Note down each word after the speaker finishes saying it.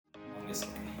It's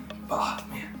okay. Oh,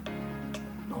 man. I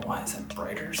don't know why is that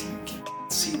brighter so you can't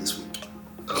see this week.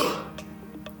 Ugh.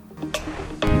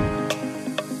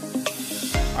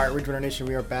 Alright, Ridge Runner Nation,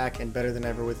 we are back and better than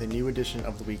ever with a new edition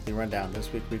of the Weekly Rundown.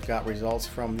 This week we've got results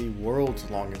from the world's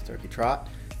longest turkey trot,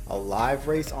 a live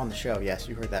race on the show. Yes,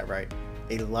 you heard that right.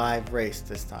 A live race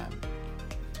this time.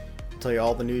 I'll tell you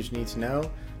all the news you need to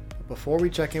know. But before we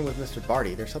check in with Mr.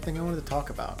 Barty, there's something I wanted to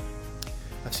talk about.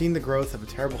 I've seen the growth of a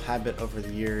terrible habit over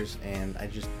the years, and I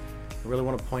really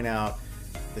want to point out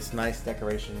this nice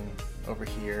decoration over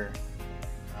here,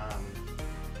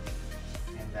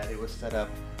 and that it was set up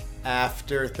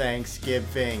after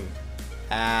Thanksgiving.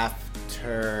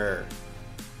 After.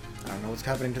 I don't know what's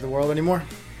happening to the world anymore.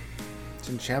 It's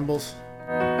in shambles.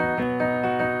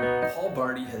 Paul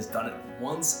Barty has done it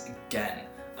once again.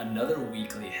 Another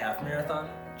weekly half marathon.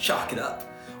 Chalk it up.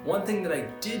 One thing that I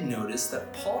did notice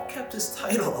that Paul kept his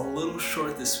title a little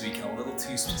short this week and a little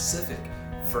too specific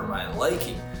for my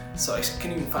liking, so I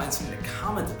couldn't even find something to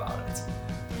comment about it.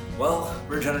 Well,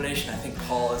 Ridge Runner Nation, I think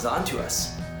Paul is on to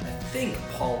us. I think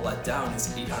Paul let down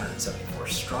his 874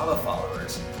 Strava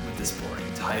followers with this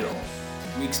boring title.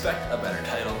 We expect a better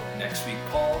title next week,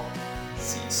 Paul.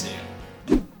 See you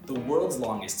soon. The world's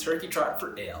longest turkey trot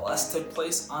for ALS took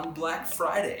place on Black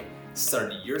Friday. It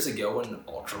started years ago when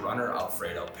ultra runner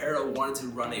Alfredo Pero wanted to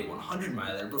run a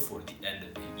 100-miler before the end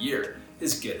of the year.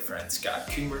 His good friend Scott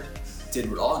Coomer did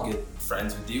what all good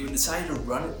friends would do and decided to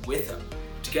run it with him.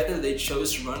 Together they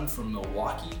chose to run from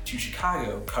Milwaukee to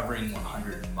Chicago, covering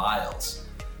 100 miles.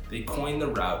 They coined the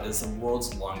route as the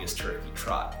world's longest turkey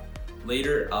trot.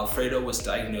 Later, Alfredo was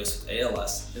diagnosed with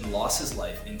ALS and lost his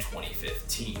life in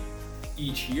 2015.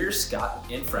 Each year, Scott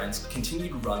and friends continue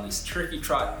to run this turkey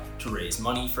trot to raise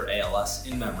money for ALS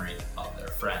in memory of their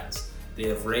friends. They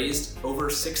have raised over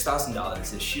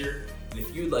 $6,000 this year, and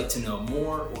if you'd like to know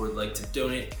more or would like to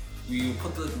donate, we will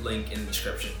put the link in the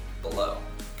description below.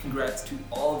 Congrats to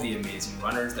all the amazing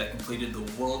runners that completed the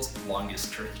world's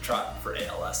longest turkey trot for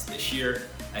ALS this year.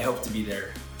 I hope to be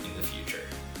there in the future.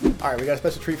 Alright, we got a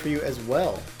special treat for you as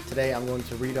well. Today I'm going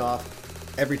to read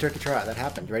off every turkey trot that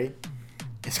happened. Ready?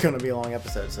 It's going to be a long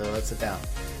episode, so let's sit down.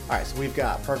 Alright, so we've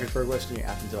got Parkersburg, West Virginia,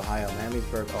 Athens, Ohio,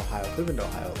 Miamisburg, Ohio, Cleveland,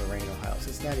 Ohio, Lorain, Ohio,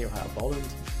 Cincinnati, Ohio,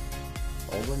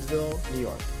 Baldwinsville, New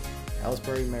York,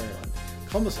 Salisbury, Maryland,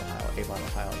 Columbus, Ohio, Avon,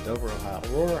 Ohio, Dover, Ohio,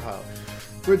 Aurora, Ohio,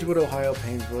 Ridgewood, Ohio,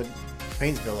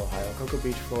 Painesville, Ohio, Cocoa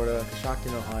Beach, Florida,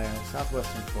 Coshocton, Ohio,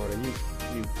 Southwestern Florida.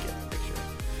 You get the picture.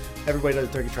 Everybody does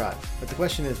a turkey trot, but the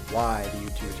question is, why do you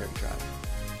do a turkey trot?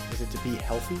 Is it to be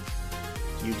healthy?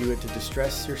 Do you do it to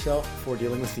distress yourself before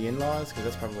dealing with the in-laws? Because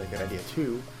that's probably a good idea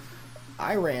too.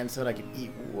 I ran so that I could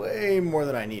eat way more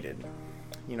than I needed.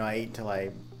 I ate until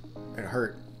it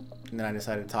hurt, and then I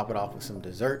decided to top it off with some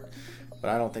dessert, but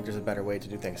I don't think there's a better way to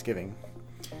do Thanksgiving.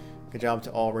 Good job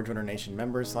to all Ridge Runner Nation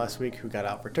members last week who got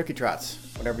out for turkey trots,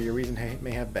 whatever your reason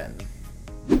may have been.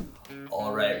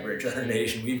 Alright, Ridge Runner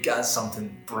Nation, we've got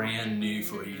something brand new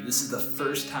for you. This is the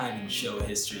first time in show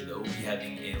history that we'll be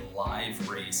having a live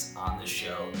race on the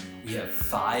show. We have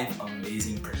 5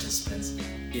 amazing participants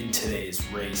in today's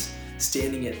race.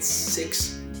 Standing at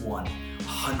 6'1",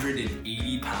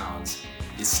 180 pounds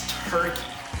is Turkey.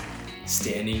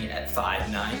 Standing at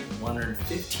 5'9",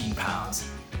 115 pounds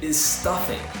is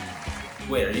Stuffing.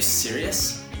 Wait, are you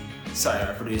serious? Sorry,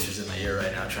 our producer's in my ear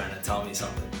right now trying to tell me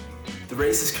something. The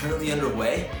race is currently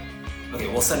underway? Okay,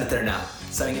 we'll send it there now.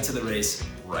 Sending it to the race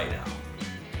right now.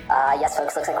 Yes,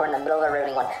 folks, looks like we're in the middle of a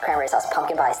riveting one. Cranberry sauce,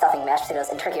 pumpkin pie, stuffing, mashed potatoes,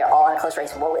 and turkey are all in a close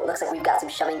race. Whoa, it looks like we've got some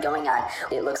shoving going on.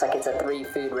 It looks like it's a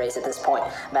 3-food race at this point.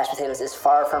 Mashed potatoes is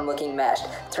far from looking mashed.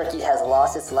 Turkey has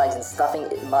lost its legs, and stuffing,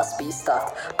 it must be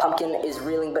stuffed. Pumpkin is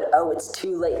reeling, but oh, it's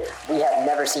too late. We have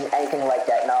never seen anything like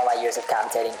that in all my years of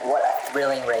commentating. What a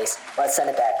thrilling race. Let's send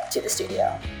it back to the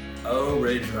studio. Oh,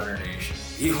 Ridge Runner Nation,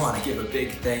 we want to give a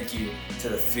big thank you to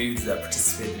the foods that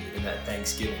participated in that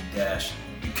Thanksgiving dash.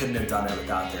 We couldn't have done it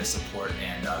without their support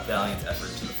and valiant effort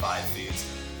to the 5 foods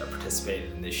that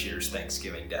participated in this year's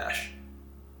Thanksgiving dash.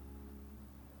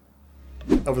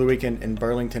 Over the weekend in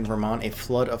Burlington, Vermont, a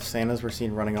flood of Santas were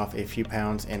seen running off a few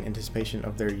pounds in anticipation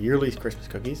of their yearly Christmas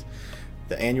cookies.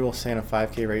 The annual Santa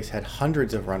 5K race had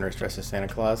hundreds of runners dressed as Santa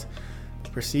Claus. The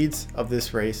proceeds of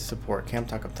this race support Camp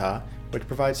Takapta, which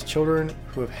provides children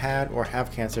who have had or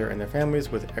have cancer and their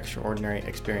families with extraordinary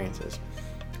experiences.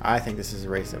 I think this is a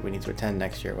race that we need to attend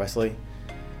next year. Wesley,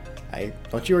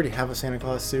 don't you already have a Santa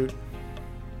Claus suit?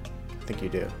 I think you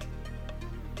do.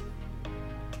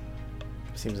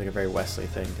 Seems like a very Wesley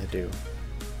thing to do.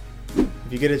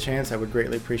 If you get a chance, I would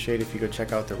greatly appreciate if you go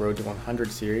check out the Road to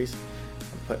 100 series.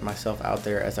 putting myself out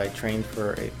there as I train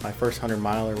for my first 100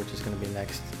 miler, which is going to be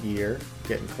next year,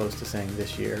 getting close to saying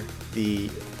this year.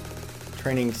 The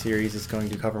training series is going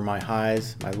to cover my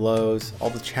highs, my lows, all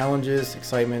the challenges,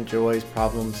 excitement, joys,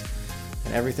 problems,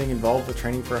 and everything involved with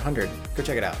training for 100. Go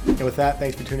check it out. And with that,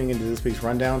 thanks for tuning into this week's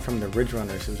rundown from the Ridge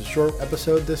Runners. It was a short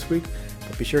episode this week,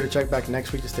 but be sure to check back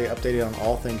next week to stay updated on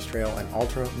all things trail and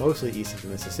ultra, mostly east of the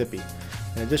Mississippi.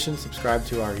 In addition, subscribe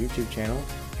to our YouTube channel,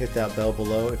 hit that bell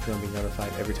below if you want to be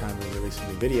notified every time we release a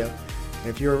new video. And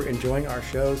if you're enjoying our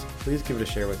shows, please give it a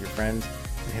share with your friends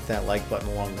and hit that like button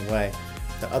along the way.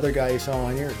 The other guy you saw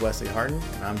on here is Wesley Harton,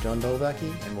 and I'm John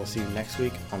Dolvacki, and we'll see you next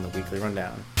week on the Weekly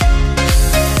Rundown.